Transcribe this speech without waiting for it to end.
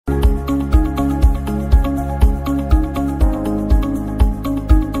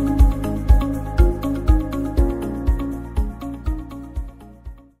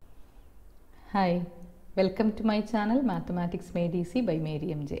Hi, welcome to my channel Mathematics Made Easy by Mary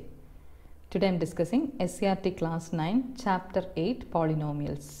MJ. Today I am discussing SCERT Class 9, Chapter 8,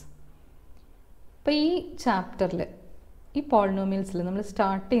 Polynomials. ഇപ്പോൾ ഈ ചാപ്റ്ററിൽ ഈ പോളിനോമിയൽസിൽ നമ്മൾ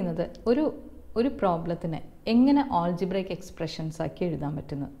start ചെയ്യുന്നത് ഒരു പ്രോബ്ലത്തിനെ എങ്ങനെ ആൾജിബ്രൈക് എക്സ്പ്രഷൻസ് ആക്കി എഴുതാൻ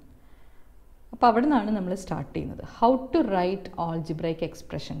പറ്റുന്നത്. അപ്പോൾ അവിടെ നിന്നാണ് നമ്മൾ സ്റ്റാർട്ട് ചെയ്യുന്നത്. How to right algebraic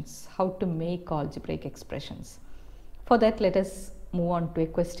expressions, how to make algebraic expressions. For that let us move on to a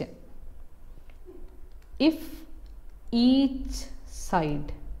question. If each side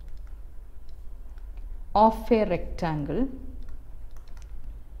of a rectangle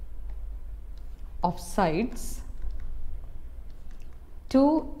of sides 2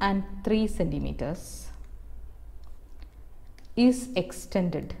 and 3 centimeters is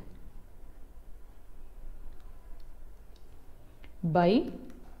extended by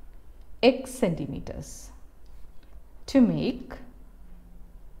x centimeters to make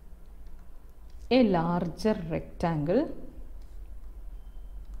a larger rectangle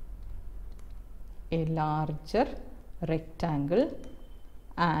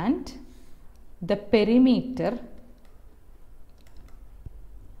and the perimeter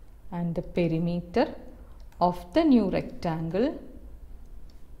of the new rectangle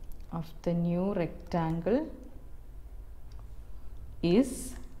is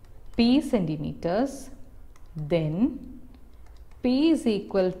p centimeters, then p is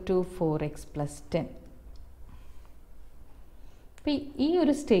equal to 4x plus 10. അപ്പോൾ ഈ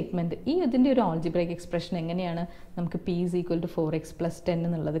ഒരു statement, ഇതിൻ്റെ ഒരു algebraic expression എങ്ങനെയാണ് നമുക്ക് p is equal to 4x plus 10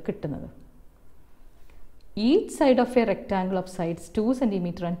 എന്നുള്ളത് കിട്ടുന്നത്? Each side of a rectangle of sides 2 cm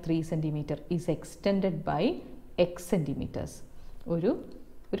and 3 cm is extended by x centimeters. ഒരു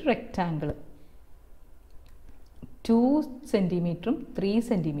rectangle 2 cm 3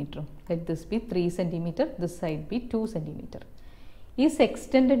 cm, let this be 3 cm, this side be 2 cm, is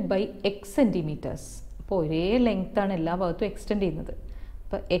extended by x centimeters. അപ്പോൾ ഒരേ ലെങ്ത്താണ് എല്ലാ ഭാഗത്തും extend ചെയ്യുന്നത്.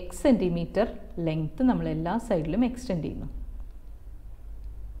 അപ്പോൾ x centimetre length നമ്മൾ എല്ലാ സൈഡിലും എക്സ്റ്റെൻഡ് ചെയ്യുന്നു.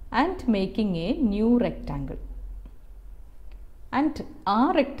 And making A new rectangle. And ആ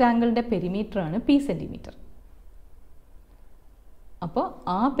റെക്റ്റാങ്കിളിൻ്റെ പെരിമീറ്ററാണ് p സെൻറ്റിമീറ്റർ. അപ്പോൾ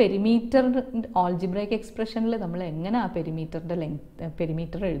ആ പെരിമീറ്റർ ആൾജിബ്രൈക് എക്സ്പ്രഷനിൽ നമ്മൾ എങ്ങനെ ആ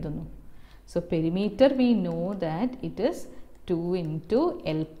പെരിമീറ്റർ എഴുതുന്നു? So perimeter we know that it is 2 into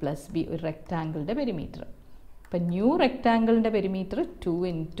L plus B, ഒരു റെക്റ്റാങ്കിളിൻ്റെ പെരിമീറ്റർ. അപ്പം ന്യൂ റെക്റ്റാങ്കിളിൻ്റെ പെരിമീറ്റർ 2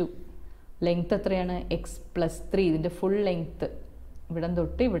 into ലെങ്ത്ത് എത്രയാണ്? x plus 3. ഇതിൻ്റെ ഫുൾ ലെങ്ത്ത് ഇവിടം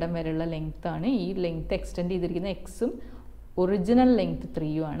തൊട്ട് ഇവിടം വരെയുള്ള ലെങ്ത്താണ്. ഈ ലെങ്ത്ത് എക്സ്റ്റെൻഡ് ചെയ്തിരിക്കുന്ന എക്സും ഒറിജിനൽ ലെങ്ത്ത്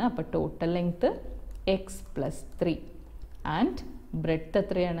 3 ആണ്. അപ്പോൾ total length x plus 3 and breadth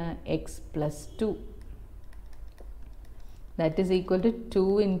എത്രയാണ്? x plus 2. That is equal to 2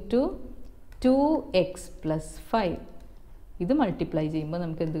 into 2x plus 5. ഇത് മൾട്ടിപ്ലൈ ചെയ്യുമ്പോൾ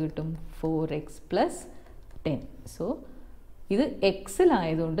നമുക്ക് എന്ത് കിട്ടും? 4x plus 10. സോ ഇത്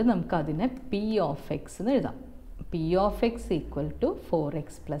എക്സിലായതുകൊണ്ട് നമുക്ക് അതിനെ p of x എന്ന് എഴുതാം. p of x equal to 4x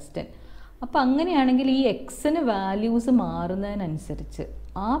plus 10. അപ്പോൾ അങ്ങനെയാണെങ്കിൽ ഈ എക്സിന് വാല്യൂസ് മാറുന്നതിനനുസരിച്ച്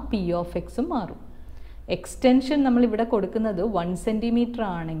ആ p of x മാറും. എക്സ്റ്റൻഷൻ നമ്മളിവിടെ കൊടുക്കുന്നത് 1 സെൻറ്റിമീറ്റർ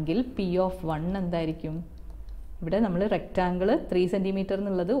ആണെങ്കിൽ p of 1 എന്തായിരിക്കും? ഇവിടെ നമ്മൾ റെക്റ്റാങ്കിൾ 3 സെൻറ്റിമീറ്റർ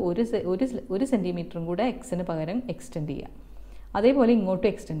എന്നുള്ളത് ഒരു സെൻറ്റിമീറ്ററും കൂടെ എക്സിന് പകരം എക്സ്റ്റെൻഡ് ചെയ്യാം. അതേപോലെ ഇങ്ങോട്ടും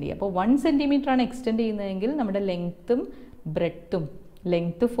എക്സ്റ്റെൻഡ് ചെയ്യുക. അപ്പോൾ 1 സെൻറ്റിമീറ്റർ ആണ് എക്സ്റ്റെൻഡ് ചെയ്യുന്നതെങ്കിൽ നമ്മുടെ ലെങ്ത്തും ബ്രെഡ്ത്തും,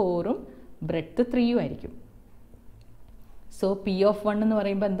 ലെങ്ത്ത് 4ഉം ബ്രെഡ്ത്ത് 3ഉം ആയിരിക്കും. സോ p of 1 എന്ന്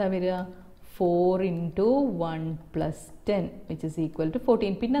പറയുമ്പോൾ എന്താ വരിക? 4 into 1 plus 10 which is equal to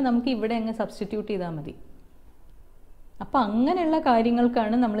 14. പിന്നെ നമുക്ക് ഇവിടെ അങ്ങ് സബ്സ്റ്റിറ്റ്യൂട്ട് ചെയ്താൽ മതി. അപ്പോൾ അങ്ങനെയുള്ള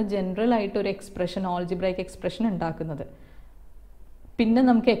കാര്യങ്ങൾക്കാണ് നമ്മൾ ജനറൽ ആയിട്ട് ഒരു എക്സ്പ്രഷൻ, ആൾജിബ്രൈക് എക്സ്പ്രഷൻ ഉണ്ടാക്കുന്നത്. പിന്നെ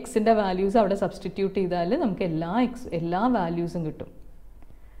നമുക്ക് എക്സിൻ്റെ വാല്യൂസ് അവിടെ സബ്സ്റ്റിറ്റ്യൂട്ട് ചെയ്താൽ നമുക്ക് എല്ലാ വാല്യൂസും കിട്ടും.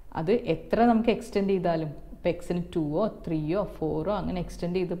 അത് എത്ര നമുക്ക് എക്സ്റ്റെൻഡ് ചെയ്താലും, ഇപ്പോൾ എക്സിന് 2ഓ 3ഓ 4ഓ അങ്ങനെ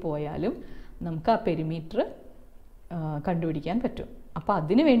എക്സ്റ്റെൻഡ് ചെയ്ത് പോയാലും നമുക്ക് ആ പെരിമീറ്റർ കണ്ടുപിടിക്കാൻ പറ്റും. അപ്പോൾ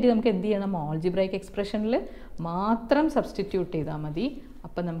അതിന് വേണ്ടി നമുക്ക് എന്ത് ചെയ്യണം? ആൾജിബ്രൈക് എക്സ്പ്രഷനിൽ മാത്രം സബ്സ്റ്റിറ്റ്യൂട്ട് ചെയ്താൽ മതി.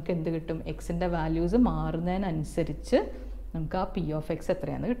 അപ്പോൾ നമുക്ക് എന്ത് കിട്ടും? എക്സിൻ്റെ വാല്യൂസ് മാറുന്നതിനനുസരിച്ച് നമുക്ക് ആ p of x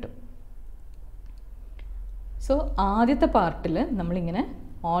എത്രയാണെന്ന് കിട്ടും. സോ ആദ്യത്തെ പാർട്ടിൽ നമ്മളിങ്ങനെ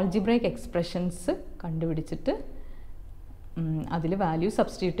ആൾജിബ്രൈക് എക്സ്പ്രഷൻസ് കണ്ടുപിടിച്ചിട്ട് അതിൽ വാല്യൂ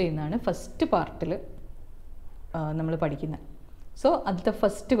സബ്സ്റ്റിറ്റ്യൂട്ട് ചെയ്യുന്നതാണ് ഫസ്റ്റ് പാർട്ടിൽ നമ്മൾ പഠിക്കുന്നത്. സോ അതിലത്തെ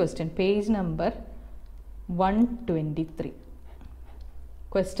first question, page number 123.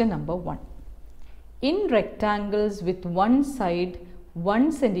 Question number 1. In rectangles with one side 1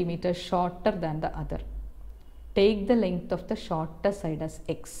 centimeter shorter than the other, take the length of the shorter side as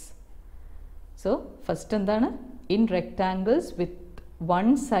x. So first എന്താണ്? In rectangles with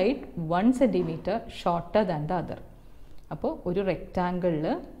one side 1 centimeter shorter than the other. അപ്പോൾ ഒരു റെക്റ്റാങ്കിളിൽ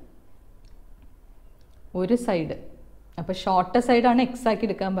ഒരു side. അപ്പോൾ shorter സൈഡാണ് X ആക്കി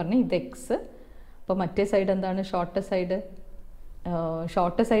എടുക്കാൻ പറഞ്ഞ്, ഇത് എക്സ്. അപ്പോൾ മറ്റേ സൈഡ് എന്താണ്? Shorter side.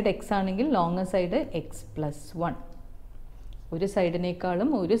 Shorter side X ആണെങ്കിൽ ലോങ്ങർ സൈഡ് എക്സ് പ്ലസ് 1. ഒരു സൈഡിനേക്കാളും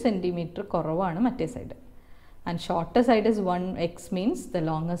 1 സെൻറ്റിമീറ്റർ കുറവാണ് മറ്റേ side. And shorter side is 1x means the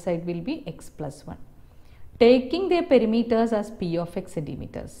longer side will be X plus 1. Taking the perimeters as P of X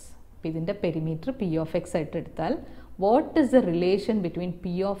centimetres. അപ്പോൾ ഇതിൻ്റെ perimeter P of X ആയിട്ട് എടുത്താൽ what is the relation between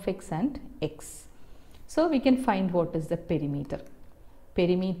P of X and X? So we can find what is the perimeter.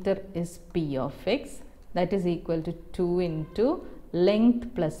 Perimeter is P of x, that is equal to 2 into length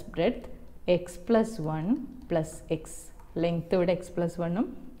plus breadth x plus 1 plus x. Length ഇവിടെ x plus 1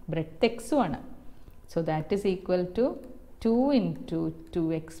 breadth x 1. So that is equal to 2 into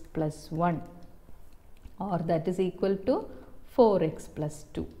 2x plus 1, or that is equal to 4x plus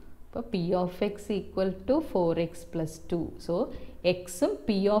 2. അപ്പോൾ P of x equal to 4x plus 2. So എക്സും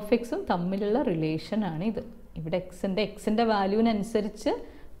P of എക്സും തമ്മിലുള്ള relation ആണ് ഇത്. ഇവിടെ എക്സിൻ്റെ വാല്യൂവിനനുസരിച്ച്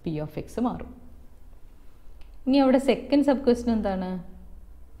P of X മാറും. ഇനി അവിടെ സെക്കൻഡ് സബ് ക്വസ്റ്റ്യൻ എന്താണ്?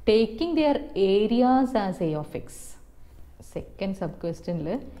 Taking their areas as A of X. Second sub ക്വസ്റ്റ്യനിൽ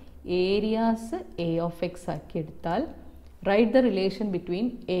ഏരിയാസ് എ ഓഫ് എക്സ് ആക്കി എടുത്താൽ write the relation between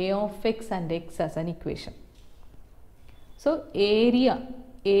A of X and X as an equation. So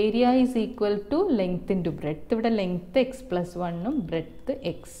area is equal to length into breadth. ഇവിടെ length X plus 1ഉം breadth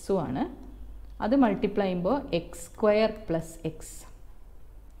എക്സും ആണ്. അത് multiply ചെയ്യുമ്പോൾ X square plus X.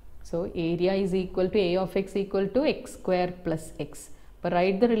 So area is equal to A of X equal to X square plus X. അപ്പോൾ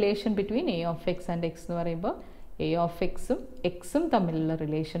write the relation between A of X and X എന്ന് പറയുമ്പോൾ A of എക്സും എക്സും തമ്മിലുള്ള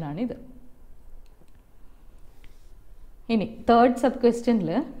റിലേഷനാണിത്. ഇനി തേർഡ് സബ്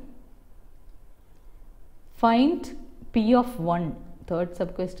ക്വസ്റ്റ്യനിൽ find P of 1. Third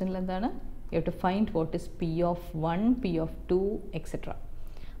sub ക്വസ്റ്റ്യനിൽ എന്താണ്? You have to find what is P of 1, P of 2 etcetera.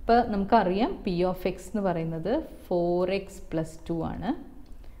 അപ്പോൾ നമുക്കറിയാം പി ഓഫ് എക്സ് എന്ന് പറയുന്നത് 4x പ്ലസ് 2 ആണ്.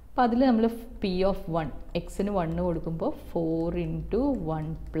 അപ്പോൾ അതിൽ നമ്മൾ പി ഓഫ് 1 എക്സിന് 1 കൊടുക്കുമ്പോൾ 4 into 1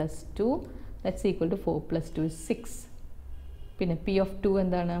 plus 2 that's equal to 4 plus 2 is 6. പിന്നെ പി ഓഫ് 2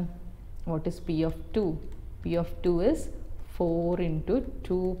 എന്താണ്? What is P of 2? P of 2 is 4 into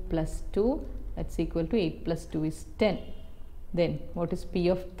 2 plus 2 that's equal to 8 plus 2 is 10. Then what is P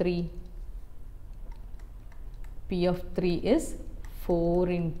of 3? P of 3 is 4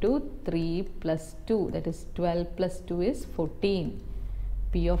 into 3 plus 2, that is 12 plus 2 is 14.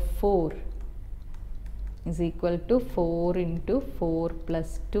 P of 4 is equal to 4 into 4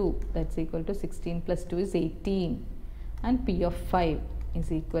 plus 2, that's equal to 16 plus 2 is 18. And P of 5 is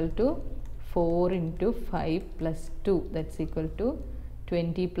equal to 4 into 5 plus 2, that's equal to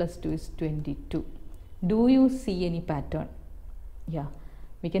 20 plus 2 is 22. Do you see any pattern? Yeah,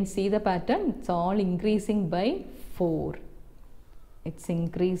 we can see the pattern. It's all increasing by 4. It's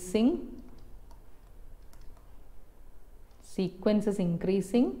increasing, sequence is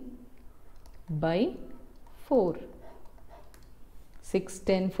increasing by 4. 6,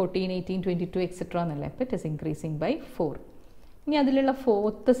 10, 14, 18, 22 etc. It is increasing by 4. ഇനി അതിലുള്ള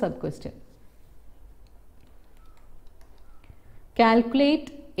fourth sub question.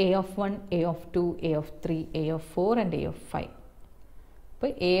 Calculate A of 1, A of 2, A of 3, A of 4 and A of 5.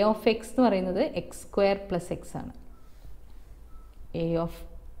 അപ്പോൾ A of X എന്ന് പറയുന്നത് X square plus X ആണ്. A of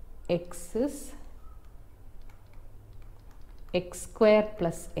X is X square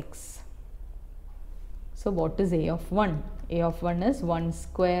plus X. So what is A of 1? A of 1 is 1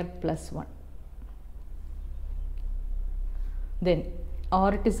 square plus 1. Then or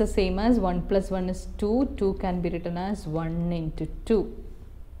it is the same as 1 plus 1 is 2. 2 can be written as 1 into 2.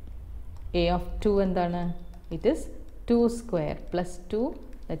 A of 2 endana? It is 2 square plus 2,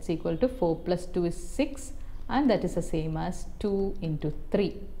 that's equal to 4 plus 2 is 6, and that is the same as 2 into 3.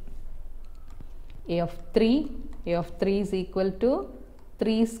 A of 3 is equal to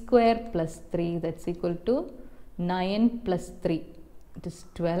 3 square plus 3, that's equal to 9 plus 3, it is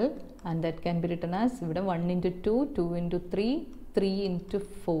 12, and that can be written as 1 into 2, 2 into 3, 3 into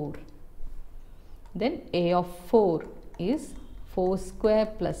 4. Then A of 4 is 4 square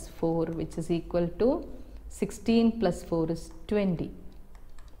plus 4, which is equal to 16 plus 4 is 20.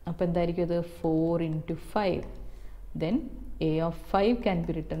 Up and there you go 4 into 5. Then A of 5 can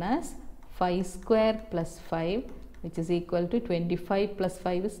be written as 5 square plus 5, which is equal to 25 plus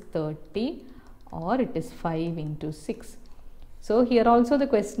 5 is 30, or it is 5 into 6. So here also the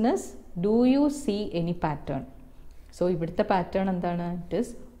question is, do you see any pattern? So ividuthe pattern endana? It is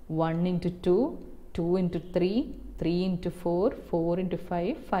 1 into 2, 2 into 3, 3 into 4, 4 into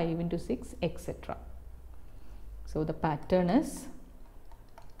 5, 5 into 6, etc. So the pattern is,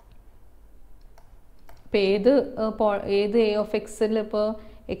 ഏത് A of x ഇപ്പോൾ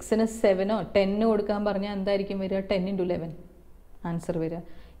എക്സിന് 7 or 10 കൊടുക്കാൻ പറഞ്ഞാൽ എന്തായിരിക്കും വരിക? 10 into 11 answer വരിക.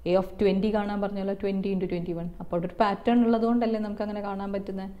 A of 20 കാണാൻ പറഞ്ഞാലോ 20 into 21. അപ്പോൾ ഒരു പാറ്റേൺ ഉള്ളതുകൊണ്ടല്ലേ നമുക്ക് അങ്ങനെ കാണാൻ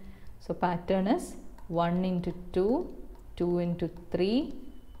പറ്റുന്നത്. So pattern is 1 into 2, 2 into 3,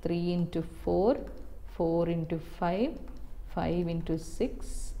 3 into 4, 4 into 5, 5 into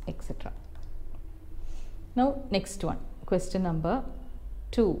 6, etc. Now next one, question number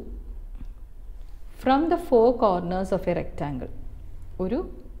 2. From the 4 corners of a rectangle, ഒരു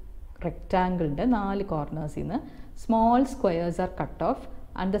rectangle-ന്റെ 4 corners in small squares are cut off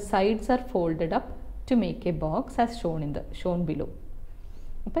and the sides are folded up to make a box as shown below.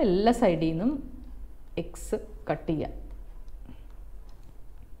 അപ്പോൾ എല്ലാ സൈഡിൽ നിന്നും X cut ചെയ്യാം.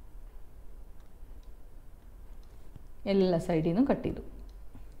 എല്ലാ സൈഡിൽ നിന്നും cut ചെയ്തു.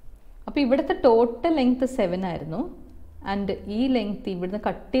 അപ്പോൾ ഇവിടുത്തെ ടോട്ടൽ ലെങ്ത് 7 ആയിരുന്നു. ആൻഡ് ഈ ലെങ്ത് ഇവിടുന്ന്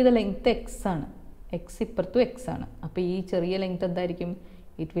കട്ട് ചെയ്ത ലെങ്ത് എക്സ് ആണ്. എക്സ് ഇപ്പുറത്തും എക്സ് ആണ്. അപ്പോൾ ഈ ചെറിയ ലെങ്ത് എന്തായിരിക്കും?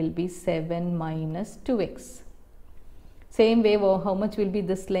 It will be 7 minus 2x. Same way how much will be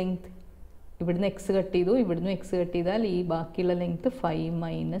this length? ഇവിടുന്ന് എക്സ് കട്ട് ചെയ്തു, ഇവിടുന്ന് എക്സ് കട്ട് ചെയ്താൽ ഈ ബാക്കിയുള്ള ലെങ്ത് 5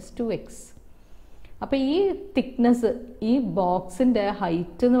 minus 2x. അപ്പോൾ ഈ തിക്നെസ്, ഈ ബോക്സിൻ്റെ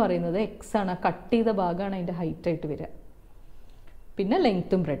ഹൈറ്റ് എന്ന് പറയുന്നത് എക്സ് ആണ്. കട്ട് ചെയ്ത ഭാഗമാണ് അതിൻ്റെ ഹൈറ്റ് ആയിട്ട് വരിക. പിന്നെ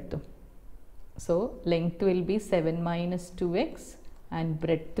ലെങ്ത്തും ബ്രെഡ്ത്തും. So length will be 7 minus 2x and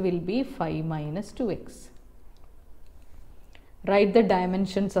breadth will be 5 minus 2x. Write the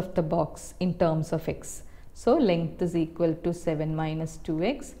dimensions of the box in terms of x. So length is equal to 7 minus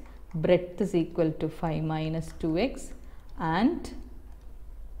 2x, breadth is equal to 5 minus 2x, and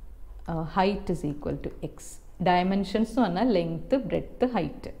height is equal to x. Dimensions are length, breadth,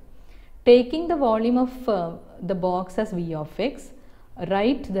 height. Taking the volume of the box as v of x,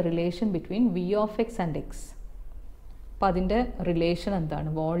 write the relation between v of x and x. അപ്പോൾ അതിൻ്റെ relation എന്താണ്?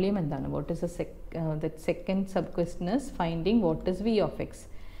 Volume എന്താണ്? What is the second sub question is finding what is V of X.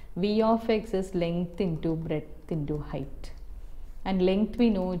 V of X is length into breadth into height. And length we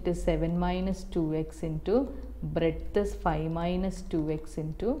know it is 7 minus 2x into breadth is 5 minus 2x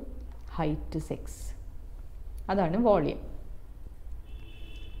into height is X. അതാണ് volume.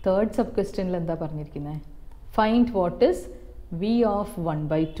 Third sub ക്വസ്റ്റ്യനിൽ എന്താ പറഞ്ഞിരിക്കുന്നത്? Find what is V of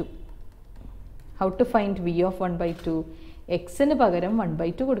 1/2. How to find v of 1/2? x-ന് പകരം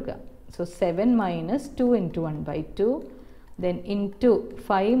 1/2 കൊടുക്കുക. So 7 minus 2 into 1/2, then into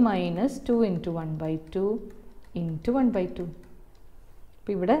 5 minus 2 into 1/2 into 1/2.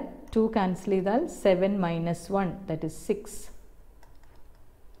 അപ്പോൾ ഇവിടെ 2 cancel ചെയ്താൽ 7 minus 1, that is 6.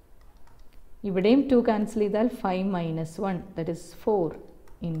 ഇവിടെയും 2 ക്യാൻസൽ ചെയ്താൽ 5 minus 1, that is 4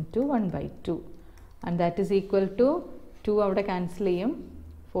 into 1/2. And that is equal to 2 അവിടെ cancel ചെയ്യും.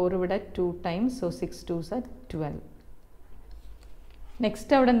 4 ഇവിടെ 2 times, so 6 2s are 12.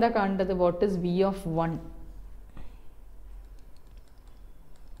 Next അവിടെ എന്താ കാണേണ്ടത്? What is V of 1?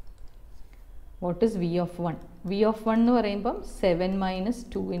 What is V of 1? V of 1 എന്ന് പറയുമ്പം 7 minus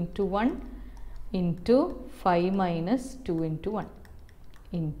 2 into 1 into 5 minus 2 into 1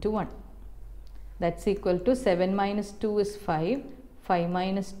 into 1. That's equal to 7 minus 2 is 5, 5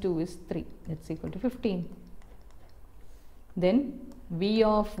 minus 2 is 3. That's equal to 15. Then v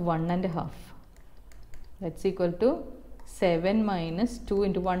of 1.5, that's equal to 7 minus 2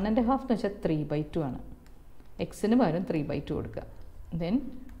 into 1.5 എന്ന് വെച്ചാൽ 3/2 ആണ്. എക്സിന് പകരം 3/2 കൊടുക്കുക. then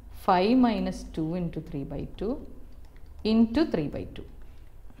 5 minus 2 into 3/2 into 3/2.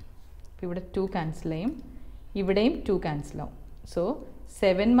 അപ്പോൾ ഇവിടെ 2 ക്യാൻസൽ ചെയ്യും, ഇവിടെയും 2 ക്യാൻസൽ ആവും. So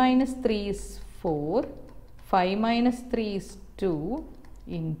 7 minus 3 is 4, 5 minus 3 is 2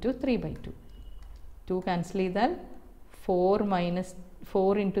 into 3/2. 2 cancel ചെയ്താൽ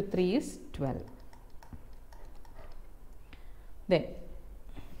 4 into 3 is 12. Then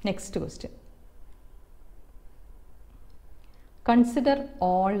next question. Consider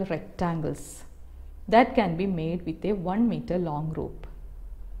all rectangles that can be made with a 1 meter long rope.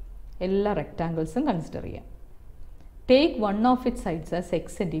 എല്ലാ rectangles-ഉം കൺസിഡർ ചെയ്യാം. Take one of its sides as x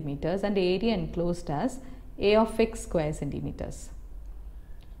centimeters and area enclosed as a of x square centimeters.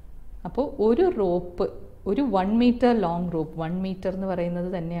 അപ്പോൾ ഒരു rope, ഒരു 1 meter long rope, 1 meter എന്ന് പറയുന്നത്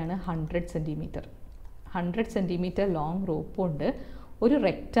തന്നെയാണ് 100 centimeter. 100 centimeter long rope കൊണ്ട് ഒരു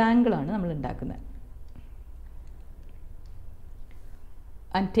റെക്റ്റാങ്കിളാണ് നമ്മൾ ഉണ്ടാക്കുന്നത്.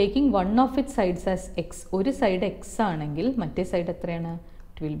 And taking one of it sides as X, ഒരു സൈഡ് എക്സ് ആണെങ്കിൽ മറ്റേ സൈഡ് എത്രയാണ്?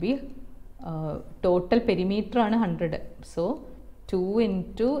 It will be total perimeter ആണ് 100. So 2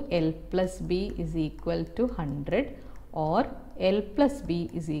 into L plus B is equal to 100 or L plus B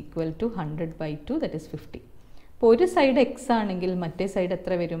is equal to 100/2, that is 50. അപ്പോൾ ഒരു side X ആണെങ്കിൽ മറ്റേ side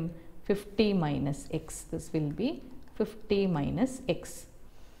എത്ര വരും? 50 minus x. This will be 50 minus x.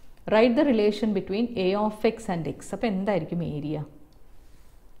 Write the relation between a of x and x. അപ്പോൾ എന്തായിരിക്കും area?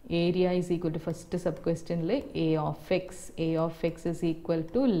 area is equal to first sub question a of x. A of x is equal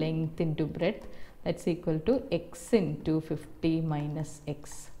to length into breadth, that's equal to x into 50 minus x.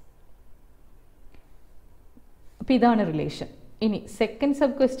 അപ്പോൾ ഇതാണ് relation. ഇനി second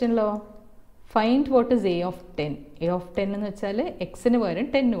sub ക്വസ്റ്റ്യനിലോ find what is A of 10. A of 10 എന്ന് വെച്ചാൽ എക്സിന് പകരം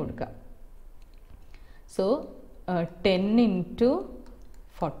 10 കൊടുക്കുക. So 10 into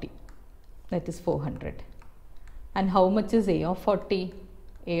 40, that is 400. And how much is a of 40?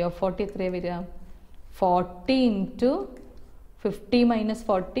 A of 40 എത്രയാണ് വരിക? 40 into 50 minus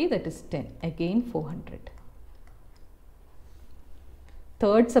 40, that is 10. Again 400.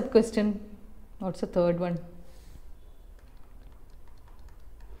 Third sub question. What's the third one?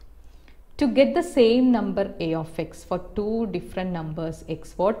 To get the same number a of x for two different numbers x,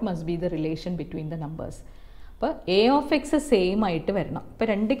 what must be the relation between the numbers? അപ്പോൾ a of x same ആയിട്ട് വരണം. ഇപ്പോൾ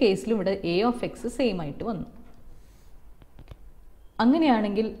രണ്ട് കേസിലും ഇവിടെ a of x same ആയിട്ട് വന്നു.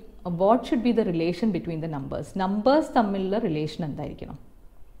 അങ്ങനെയാണെങ്കിൽ what should be the relation between the numbers? Numbers തമ്മിലുള്ള റിലേഷൻ എന്തായിരിക്കണം?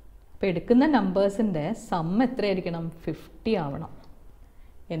 അപ്പോൾ എടുക്കുന്ന നമ്പേഴ്സിൻ്റെ സം എത്രയായിരിക്കണം? 50 ആവണം.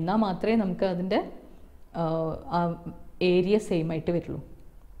 എന്നാൽ മാത്രമേ നമുക്ക് അതിൻ്റെ ഏരിയ സെയിം ആയിട്ട് വരുള്ളൂ.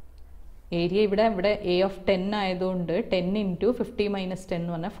 ഏരിയ ഇവിടെ എ ഓഫ് 10 ആയതുകൊണ്ട് 10 into 50 minus 10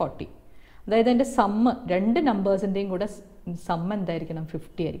 എന്ന് പറഞ്ഞാൽ 40. അതായത് അതിൻ്റെ സമ്മ് രണ്ട് നമ്പേഴ്സിൻ്റെയും കൂടെ സം എന്തായിരിക്കണം?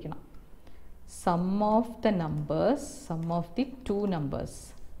 50 ആയിരിക്കണം. Some of the numbers, some of the two numbers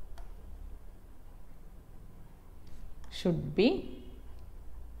should be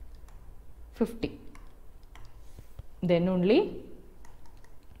 50. Then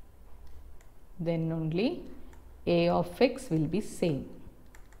only a of x will be same.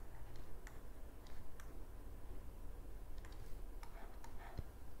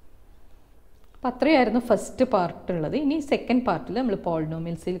 അപ്പോൾ അത്രയായിരുന്നു ഫസ്റ്റ് പാർട്ടുള്ളത്. ഇനി സെക്കൻഡ് പാർട്ടിൽ നമ്മൾ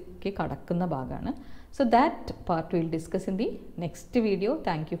പോളിനോമിയൽസിലേക്ക് കടക്കുന്ന ഭാഗമാണ്. So that part we will discuss in the next video.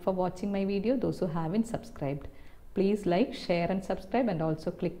 Thank you for watching my video. Those who haven't subscribed, please like, share and subscribe, and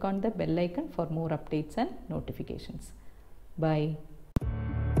also click on the bell icon for more updates and notifications. Bye.